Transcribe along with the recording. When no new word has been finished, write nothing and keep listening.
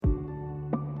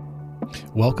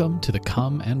Welcome to the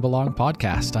Come and Belong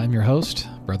podcast. I'm your host,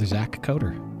 Brother Zach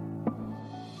Coder.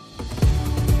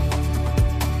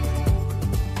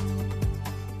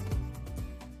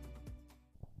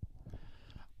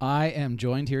 I am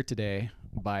joined here today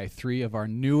by three of our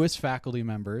newest faculty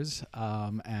members,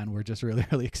 and we're just really,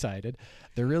 really excited.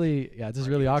 They're really, this is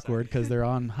really awkward because they're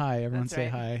on hi. Everyone say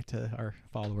hi to our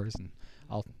followers and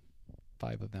all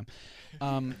 5 of them.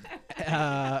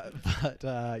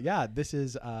 This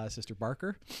is Sister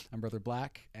Barker and Brother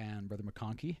Black and Brother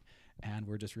McConkey, and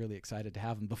we're just really excited to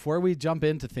have them. Before we jump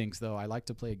into things, though, I like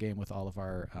to play a game with all of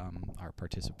our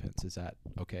participants. Is that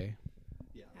okay?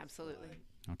 Yeah, absolutely.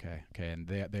 Okay, and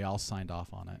they all signed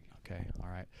off on it. Okay, all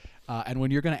right. And when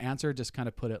you're going to answer, just kind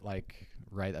of put it like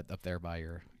right up there by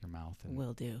your mouth.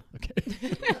 Will do. Okay.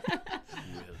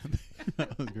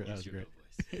 That was great.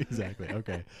 Exactly.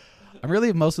 Okay. I'm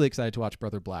really mostly excited to watch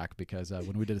Brother Black because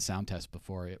when we did a sound test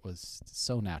before, it was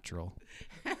so natural.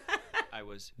 I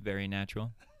was very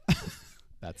natural.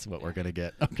 That's what we're gonna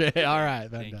get. Okay. All right.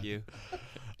 Thank you.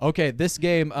 Okay. This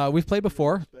game we've played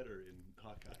before. Better in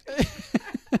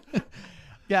Hawkeye.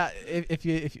 Yeah.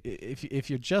 If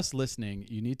you're just listening,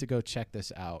 you need to go check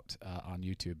this out on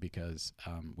YouTube because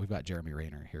we've got Jeremy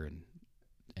Rayner here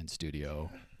in studio.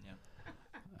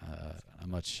 A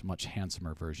much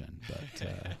handsomer version, but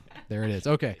there it is.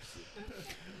 Okay,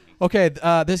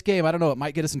 this game, I don't know, it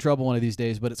might get us in trouble one of these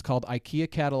days, but it's called IKEA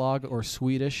Catalog or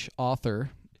Swedish Author,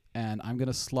 and I'm going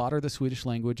to slaughter the Swedish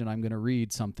language, and I'm going to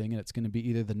read something, and it's going to be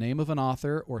either the name of an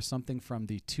author or something from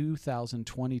the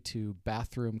 2022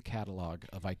 bathroom catalog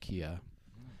of IKEA.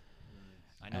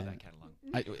 I know that catalog.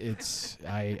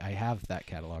 I have that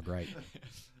catalog right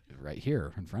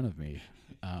here in front of me.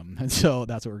 And so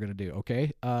that's what we're going to do,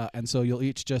 okay? And so you'll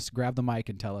each just grab the mic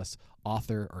and tell us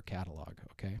author or catalog,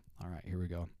 okay? All right, here we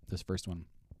go. This first one.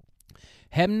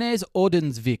 Hemnes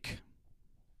Odensvik.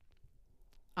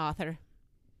 Author.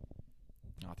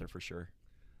 Author for sure.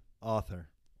 Author.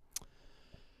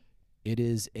 It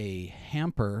is a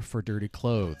hamper for dirty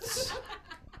clothes.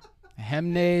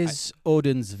 Hemnes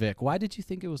Odensvik. Why did you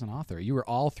think it was an author? You were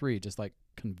all three just like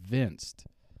convinced.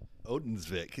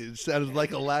 Odensvik. It sounded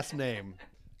like a last name.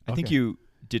 I think you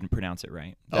didn't pronounce it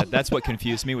right. That's what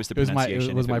confused me was the It was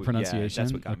pronunciation. my pronunciation. Yeah,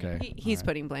 that's what got me. He's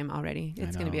putting blame already.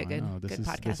 It's going to be a good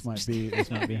podcast. This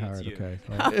might be hard. you.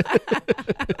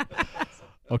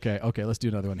 Okay. Okay, let's do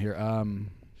another one here.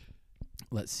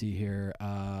 Let's see here.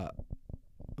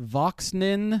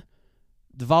 Voxnin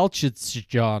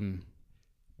Dvalchitsjan.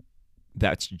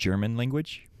 That's German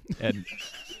language, and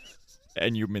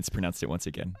you mispronounced it once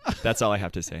again. That's all I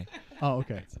have to say. Oh,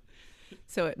 okay.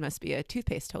 So it must be a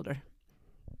toothpaste holder.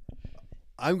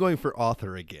 I'm going for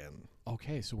author again.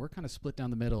 Okay, so we're kind of split down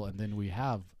the middle, and then we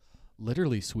have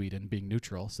literally Sweden being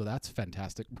neutral, so that's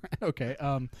fantastic. Okay.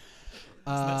 Isn't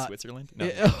that Switzerland?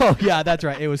 No. Yeah, that's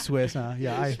right. It was Swiss, huh?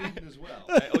 Yeah. Sweden as well.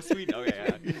 Sweden.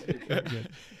 Okay,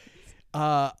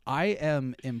 yeah. I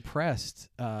am impressed,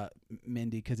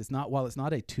 Mindy, because while it's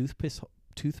not a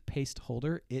toothpaste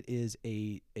holder, it is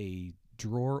a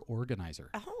drawer organizer.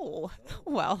 Oh,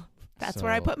 well, that's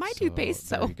where I put my toothpaste.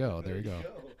 So there you go.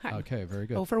 Okay, very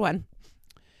good. 0 for 1.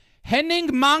 Henning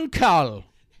Mankal.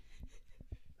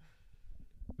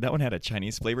 That one had a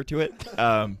Chinese flavor to it.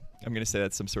 I'm going to say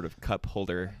that's some sort of cup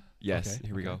holder. Yes, okay,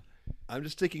 here we go. I'm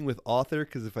just sticking with author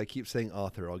because if I keep saying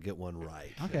author, I'll get one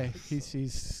right. Okay,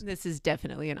 he's. This is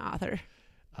definitely an author.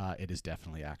 It is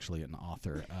definitely actually an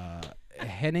author.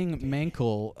 Henning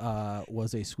Mankell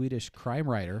was a Swedish crime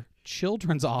writer,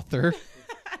 children's author.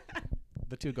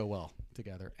 The two go well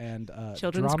together. And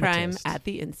Children's crime dramatist. at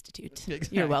the Institute.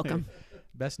 Exactly. You're welcome.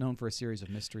 Best known for a series of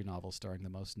mystery novels starring the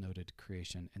most noted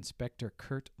creation, Inspector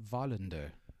Kurt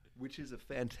Wallander. Which is a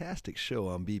fantastic show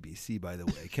on BBC, by the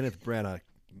way. Kenneth Branagh,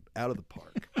 out of the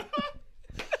park.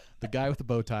 The guy with the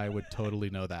bow tie would totally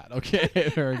know that. Okay,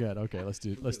 very good. Okay, let's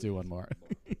do one more.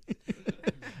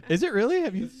 Is it really?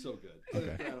 Have you? It's so good.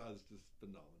 Okay. Branagh is just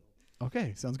phenomenal.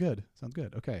 Okay, sounds good.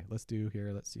 Okay, let's see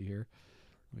here.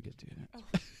 Let me get to it.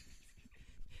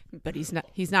 But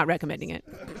he's not recommending it.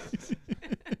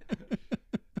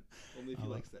 Only if he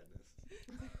likes sadness.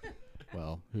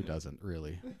 Well, who doesn't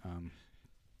really?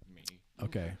 Me.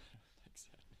 Okay.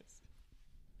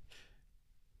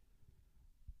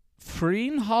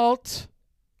 Freenholt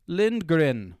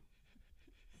Lindgren.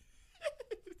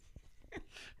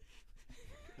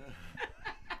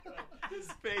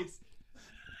 His face.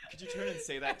 Could you turn and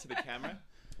say that to the camera?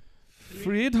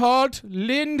 Friedholt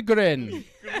Lindgren.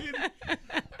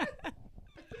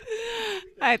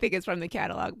 I think it's from the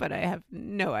catalog, but I have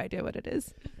no idea what it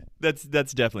is. That's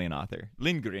definitely an author.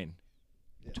 Lindgren.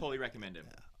 Yeah. Totally recommend him.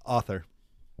 Author.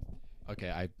 Okay,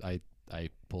 I I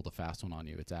pulled a fast one on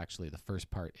you. It's actually the first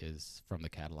part is from the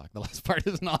catalog. The last part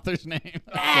is an author's name.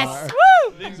 Yes!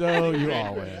 Woo! So you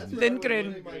all win.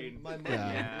 Lindgren.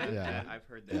 Yeah. I've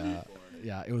heard that before.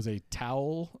 Yeah, it was a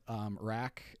towel,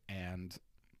 rack, and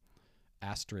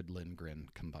Astrid Lindgren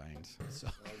combined. So.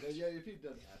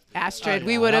 Astrid,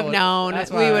 we would have that known.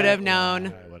 that's We why would I- have known.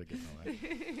 I would've given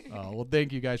it away. Well,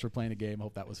 thank you guys for playing the game.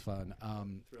 Hope that was fun.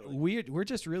 We're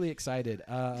just really excited.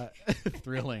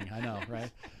 Thrilling, I know,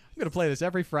 right? I'm gonna play this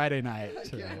every Friday night. I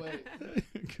can't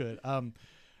wait. Good.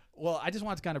 Well, I just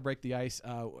want to kind of break the ice.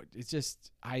 It's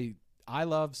just I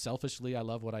love, selfishly, I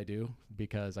love what I do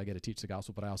because I get to teach the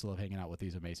gospel, but I also love hanging out with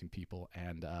these amazing people.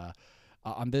 And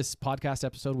on this podcast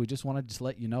episode, we just wanted to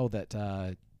let you know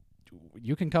that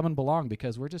you can come and belong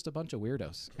because we're just a bunch of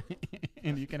weirdos.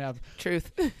 And you can have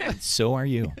Truth. So are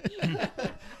you.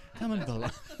 come and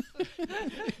belong.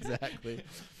 Exactly.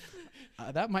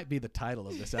 That might be the title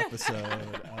of this episode.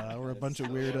 We're a bunch of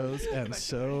weirdos, and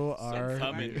so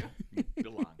are you.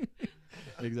 Belong.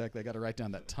 Exactly. I got to write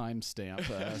down that timestamp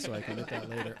so I can get that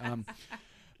later.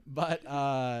 But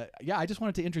yeah, I just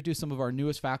wanted to introduce some of our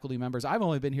newest faculty members. I've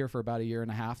only been here for about a year and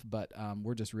a half, but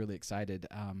we're just really excited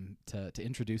to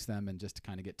introduce them and just to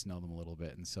kind of get to know them a little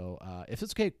bit. And so if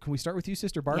it's okay, can we start with you,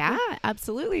 Sister Barker? Yeah,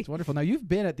 absolutely. It's wonderful. Now, you've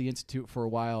been at the Institute for a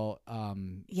while.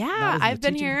 Yeah, not as in I've a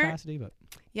been teaching here. capacity, but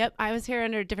Yep, I was here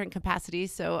under different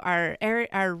capacities. So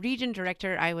our region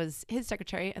director, I was his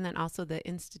secretary, and then also the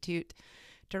Institute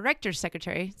director's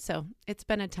secretary. So it's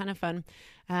been a ton of fun.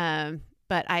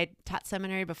 But I taught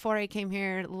seminary before I came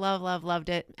here. Loved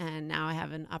it. And now I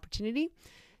have an opportunity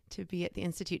to be at the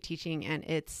Institute teaching, and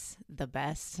it's the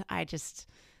best.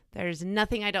 There's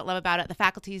nothing I don't love about it. The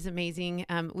faculty is amazing.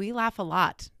 We laugh a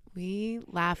lot.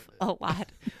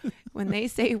 When they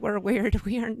say we're weird,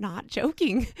 we are not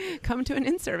joking. Come to an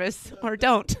in-service or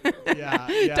don't.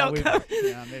 yeah, Don't come.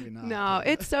 Yeah, maybe not. No,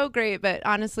 it's so great. But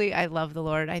honestly, I love the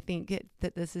Lord. I think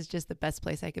that this is just the best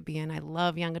place I could be in. I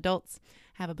love young adults.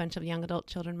 I have a bunch of young adult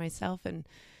children myself,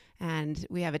 and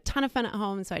we have a ton of fun at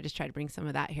home. So I just try to bring some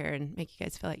of that here and make you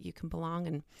guys feel like you can belong.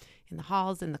 And in the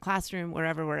halls, in the classroom,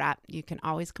 wherever we're at, you can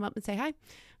always come up and say hi.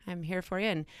 I'm here for you.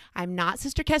 And I'm not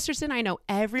Sister Kesterson. I know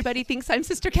everybody thinks I'm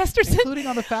Sister Kesterson. Including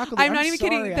on the faculty. I'm not even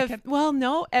sorry, kidding. Well,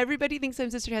 no, everybody thinks I'm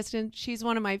Sister Kesterson. She's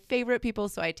one of my favorite people,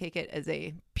 so I take it as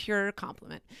a pure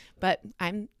compliment. But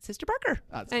I'm Sister Barker.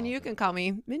 That's and you awesome. can call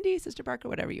me Mindy, Sister Barker,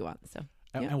 whatever you want. So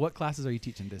And what classes are you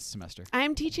teaching this semester?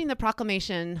 I'm teaching the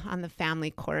proclamation on the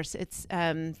family course. It's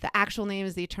the actual name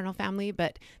is the Eternal Family,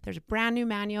 but there's a brand new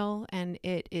manual, and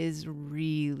it is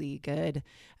really good.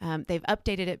 They've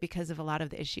updated it because of a lot of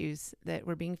the issues that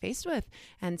we're being faced with,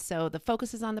 and so the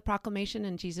focus is on the proclamation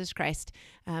and Jesus Christ.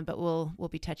 But we'll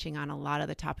be touching on a lot of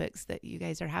the topics that you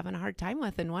guys are having a hard time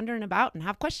with and wondering about and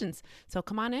have questions. So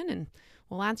come on in, and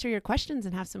we'll answer your questions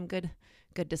and have some good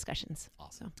discussions.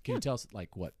 Awesome. Can you tell us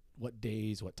like what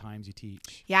days, what times you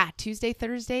teach? Yeah, Tuesday,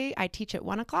 Thursday, I teach at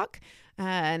 1:00.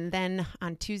 And then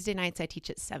on Tuesday nights, I teach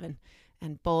at 7.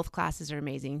 And both classes are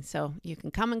amazing. So you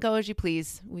can come and go as you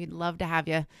please. We'd love to have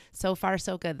you. So far,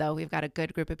 so good, though. We've got a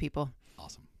good group of people.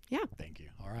 Awesome. Yeah. Thank you.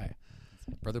 All right.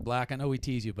 Brother Black, I know we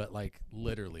tease you, but like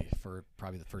literally for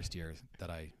probably the first year that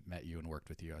I met you and worked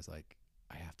with you, I was like,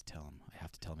 I have to tell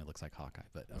him he looks like Hawkeye,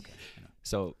 but okay. You know.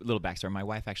 So, a little backstory. My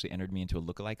wife actually entered me into a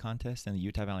lookalike contest in the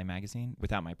Utah Valley Magazine.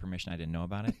 Without my permission, I didn't know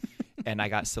about it. And I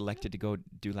got selected to go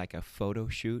do like a photo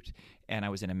shoot. And I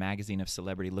was in a magazine of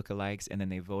celebrity lookalikes. And then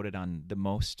they voted on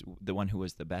the one who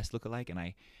was the best lookalike. And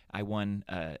I won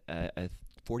a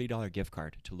 $40 gift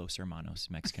card to Los Hermanos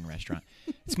Mexican restaurant.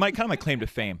 It's kind of my claim to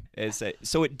fame.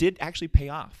 So it did actually pay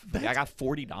off. I got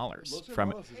 $40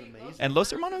 from it. And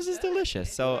Los Hermanos is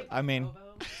delicious. So, I mean...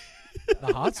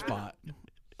 The hot spot.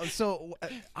 So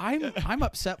I'm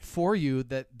upset for you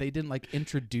that they didn't like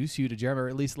introduce you to Jeremy, or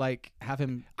at least like have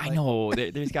him. I like, know.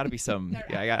 There's got to be some...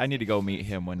 Yeah, I need to go meet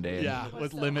him one day. Yeah,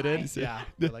 with limited. Yeah.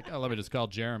 They're like, oh, let me just call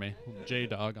Jeremy.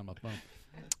 J-Dog on my phone.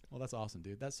 Well, that's awesome,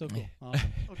 dude. That's so cool.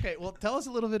 Awesome. Okay, well, tell us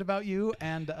a little bit about you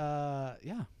and,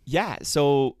 yeah. Yeah,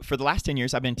 so for the last 10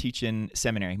 years, I've been teaching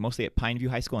seminary, mostly at Pineview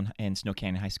High School and Snow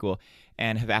Canyon High School,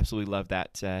 and have absolutely loved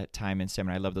that time in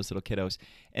seminary. I love those little kiddos.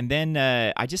 And then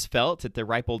I just felt at the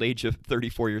ripe old age of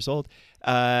 34 years old,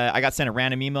 I got sent a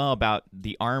random email about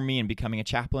the Army and becoming a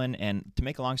chaplain. And to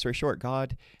make a long story short,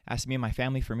 God asked me and my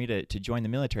family for me to join the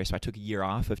military. So I took a year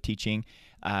off of teaching,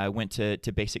 went to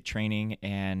basic training,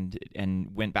 and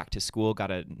went back to school, got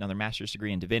another master's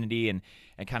degree in divinity, and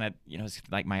kind of, it's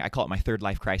like I call it my third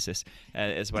life crisis,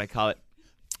 is what I call it.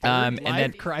 And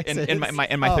then crisis. in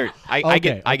my third, I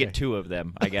okay. get 2 of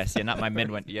them, I guess. Yeah, not my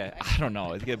midwinter. Yeah, I don't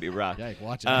know. It's gonna be rough. Yeah,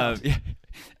 watch it. Yeah.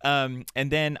 And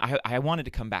then I wanted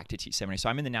to come back to teach seminary. So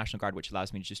I'm in the National Guard, which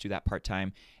allows me to just do that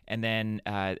part-time. And then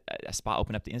a spot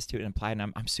opened up at the Institute and applied,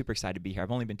 and I'm super excited to be here.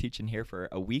 I've only been teaching here for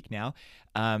a week now.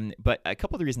 But a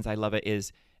couple of the reasons I love it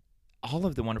is all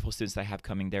of the wonderful students that I have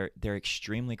coming, they're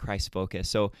extremely Christ-focused.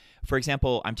 So, for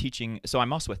example,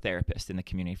 I'm also a therapist in the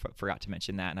community. Forgot to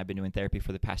mention that, and I've been doing therapy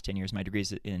for the past 10 years. My degree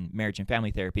is in marriage and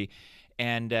family therapy.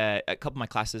 And a couple of my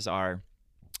classes are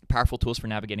powerful tools for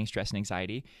navigating stress and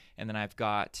anxiety. And then I've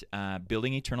got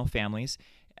building eternal families.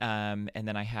 And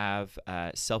then I have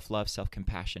self-love,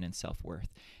 self-compassion, and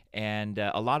self-worth. And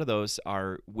a lot of those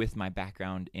are with my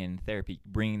background in therapy.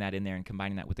 Bringing that in there and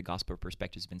combining that with the gospel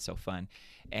perspective has been so fun.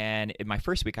 And in my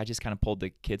first week, I just kind of pulled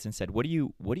the kids and said, what do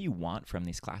you want from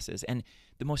these classes? And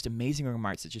the most amazing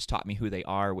remarks that just taught me who they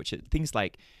are, which is things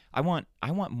like, I want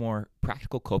more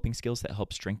practical coping skills that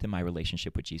help strengthen my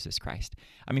relationship with Jesus Christ.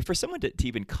 I mean, for someone to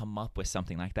even come up with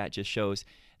something like that just shows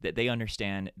that they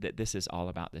understand that this is all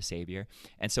about the Savior.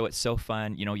 And so it's so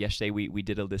fun. You know, yesterday we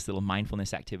did this little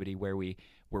mindfulness activity where we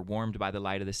were warmed by the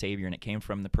light of the Savior, and it came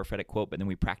from the prophetic quote, but then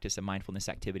we practiced a mindfulness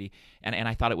activity, and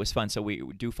I thought it was fun. So we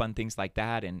do fun things like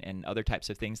that, and other types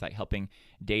of things like helping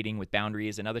dating with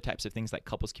boundaries, and other types of things like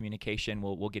couples communication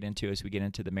we'll get into as we get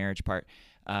into the marriage part.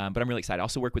 But I'm really excited. I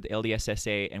also work with the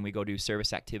LDSSA, and we go do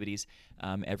service activities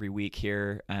every week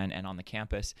here and on the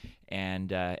campus,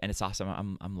 and it's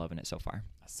awesome. I'm loving it so far.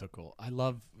 That's so cool. I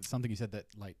love something you said that,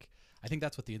 like, I think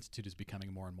that's what the Institute is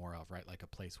becoming more and more of, right? Like a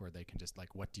place where they can just,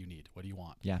 like, what do you need? What do you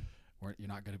want? Yeah. You're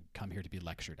not going to come here to be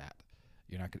lectured at.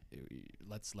 You're not going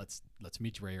let's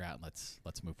meet you where you're at, and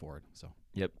let's move forward. So.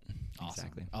 Yep. Awesome.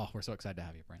 Exactly. Oh, we're so excited to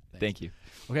have you, Brent. Thanks. Thank you.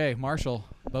 Okay, Marshall,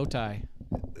 bow tie.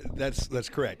 That's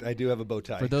correct. I do have a bow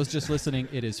tie. For those just listening,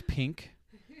 it is pink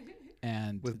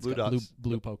and With it's blue got dots.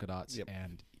 blue polka dots, Yep.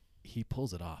 and he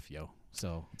pulls it off, yo.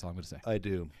 So that's all I'm going to say. I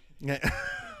do.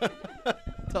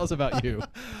 Tell us about you.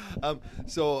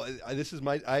 This is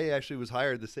I actually was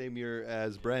hired the same year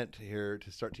as Brent here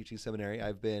to start teaching seminary.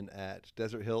 I've been at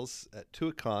Desert Hills, at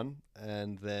Tuacahn,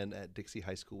 and then at Dixie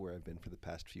High School, where I've been for the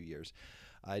past few years.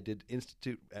 I did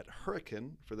Institute at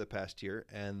Hurricane for the past year,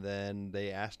 and then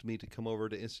they asked me to come over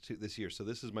to Institute this year. So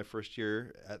this is my first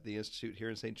year at the Institute here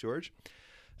in St. George.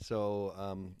 So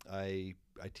I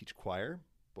teach choir,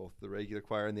 both the regular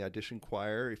choir and the audition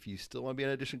choir. If you still want to be an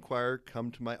audition choir,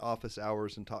 come to my office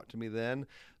hours and talk to me then.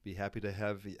 Be happy to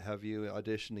have you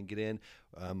audition and get in.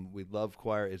 We love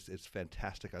choir. It's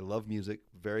fantastic. I love music,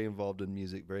 very involved in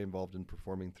music, very involved in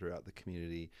performing throughout the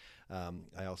community.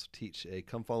 I also teach a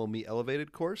Come Follow Me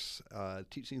Elevated course,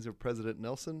 Teachings of President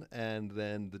Nelson, and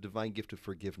then The Divine Gift of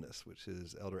Forgiveness, which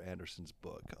is Elder Anderson's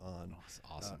book on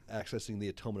Awesome. accessing the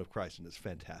atonement of Christ, and it's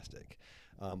fantastic.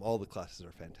 All the classes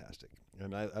are fantastic,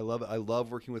 and I love it. I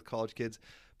love working with college kids.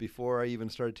 Before I even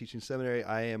started teaching seminary,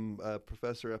 I am a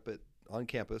professor up on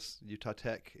campus, Utah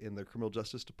Tech, in the criminal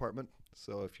justice department.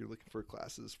 So if you're looking for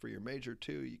classes for your major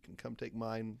too, you can come take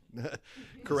mine.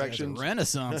 Corrections,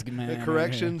 Renaissance man.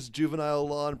 corrections, juvenile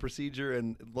law and procedure,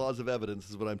 and laws of evidence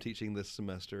is what I'm teaching this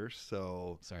semester.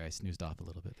 So Sorry, I snoozed off a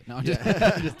little bit. No,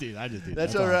 Yeah. I just do.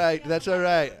 that's all right. That's all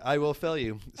right. I will fail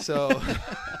you. So,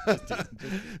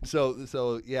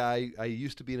 so yeah, I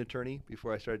used to be an attorney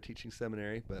before I started teaching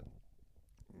seminary, but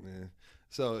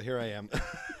so here I am.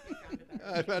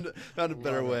 I found a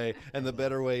better way, and the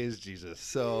better way is Jesus.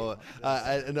 So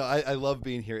I love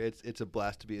being here. It's a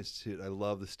blast to be Institute. I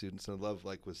love the students, and I love,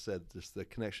 like was said, just the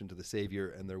connection to the Savior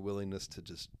and their willingness to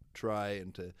just try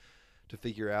and to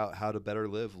figure out how to better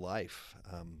live life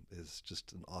is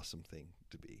just an awesome thing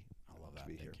to be. I love that.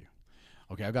 Thank You.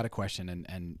 Okay, I've got a question,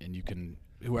 and you can,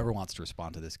 whoever wants to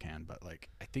respond to this can, but like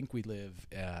I think we live,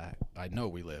 I know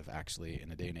we live actually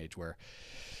in a day and age where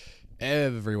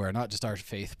everywhere, not just our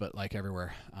faith, but like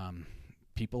everywhere,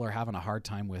 people are having a hard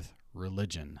time with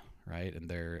religion, right? And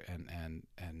they're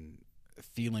and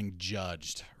feeling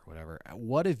judged or whatever.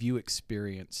 What have you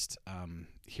experienced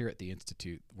here at the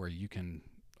Institute where you can,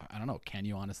 I don't know, can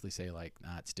you honestly say like,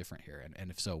 nah, it's different here?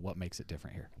 And if so, what makes it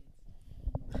different here?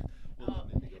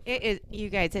 It is, you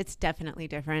guys, it's definitely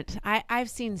different. I've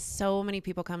seen so many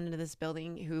people come into this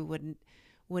building who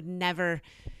would never,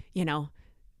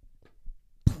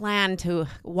 plan to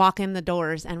walk in the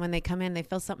doors, and when they come in, they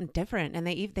feel something different. And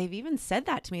they've even said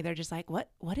that to me. They're just like,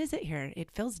 what is it here?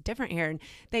 It feels different here. And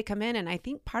they come in, and I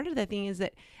think part of the thing is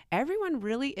that everyone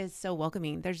really is so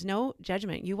welcoming. There's no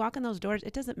judgment. You walk in those doors,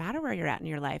 it doesn't matter where you're at in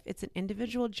your life. It's an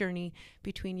individual journey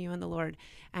between you and the Lord.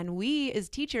 And we as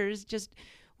teachers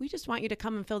we just want you to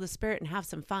come and feel the Spirit and have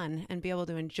some fun and be able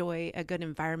to enjoy a good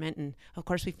environment. And of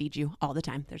course, we feed you all the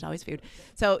time. There's always food.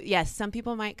 So yes, some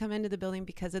people might come into the building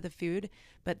because of the food,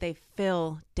 but they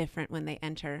feel different when they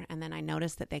enter. And then I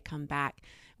notice that they come back.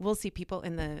 We'll see people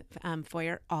in the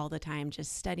foyer all the time,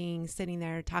 just studying, sitting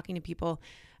there, talking to people.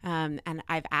 And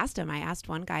I've asked him, I asked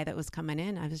one guy that was coming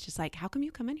in, I was just like, how come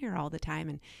you come in here all the time?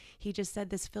 And he just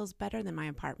said, this feels better than my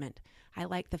apartment. I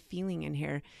like the feeling in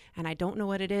here, and I don't know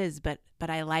what it is, but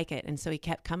I like it. And so he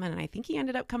kept coming, and I think he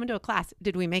ended up coming to a class.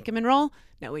 Did we make him enroll?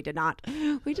 No, we did not.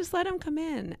 We just let him come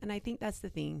in. And I think that's the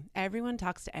thing. Everyone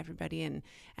talks to everybody, and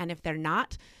if they're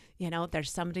not,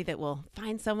 there's somebody that will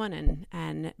find someone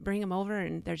and bring them over,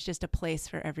 and there's just a place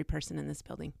for every person in this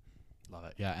building. Love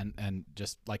it. Yeah, and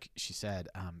just like she said,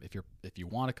 if you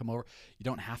want to come over, you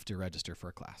don't have to register for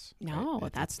a class. No,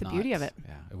 right? that's the beauty of it.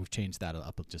 Yeah, we've changed that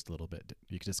up just a little bit.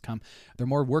 You can just come. There are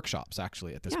more workshops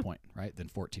actually at this point, right, than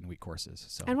 14-week courses.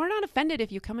 So. And we're not offended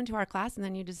if you come into our class and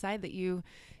then you decide that you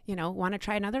want to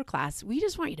try another class. We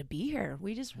just want you to be here.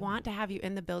 We just want to have you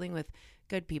in the building with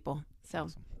good people. So,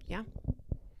 awesome. Yeah.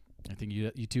 Anything you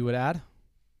two would add?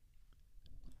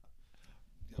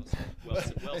 Well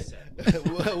said.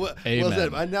 Well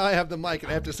said. Now I have the mic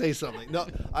and I have to say something. No,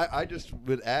 I just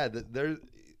would add that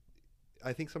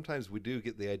I think sometimes we do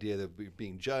get the idea that we're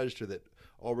being judged, or that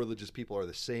all religious people are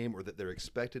the same, or that they're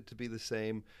expected to be the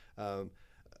same.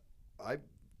 I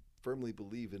firmly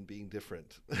believe in being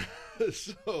different.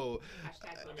 So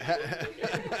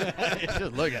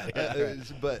just look at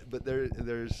it. But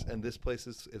there's and this place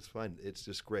is fun. It's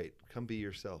just great. Come be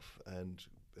yourself and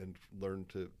learn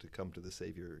to come to the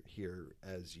Savior here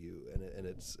as you, and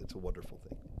it's a wonderful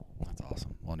thing. That's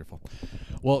awesome. Wonderful.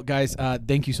 Well, guys,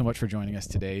 thank you so much for joining us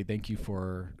today. Thank you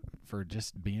for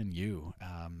just being you.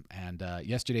 And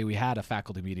yesterday we had a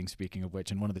faculty meeting, speaking of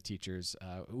which, and one of the teachers,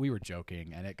 we were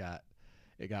joking, and it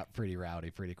got pretty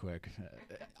rowdy pretty quick.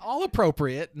 All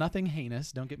appropriate, nothing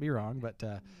heinous, don't get me wrong, but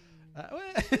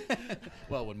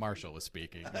well, when Marshall was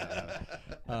speaking.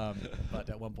 But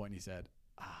at one point he said,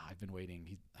 I've been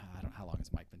waiting. I don't know, how long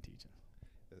has Mike been teaching?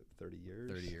 30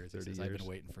 years. 30 years. He says, I've been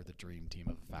waiting for the dream team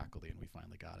of faculty, and we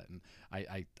finally got it. And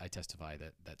I testify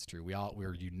that that's true.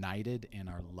 We're united in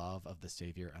our love of the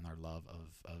Savior and our love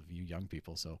of you young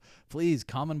people. So please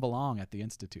come and belong at the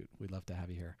Institute. We'd love to have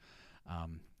you here.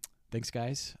 Thanks,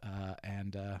 guys.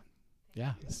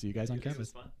 See you guys on campus. This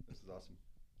was fun. This is awesome.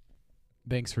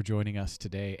 Thanks for joining us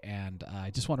today, and I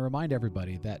just want to remind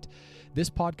everybody that this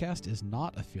podcast is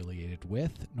not affiliated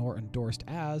with nor endorsed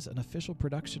as an official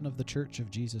production of the Church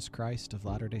of Jesus Christ of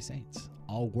Latter-day Saints.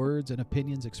 All words and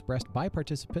opinions expressed by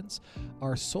participants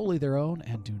are solely their own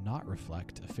and do not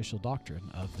reflect official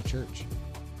doctrine of the Church.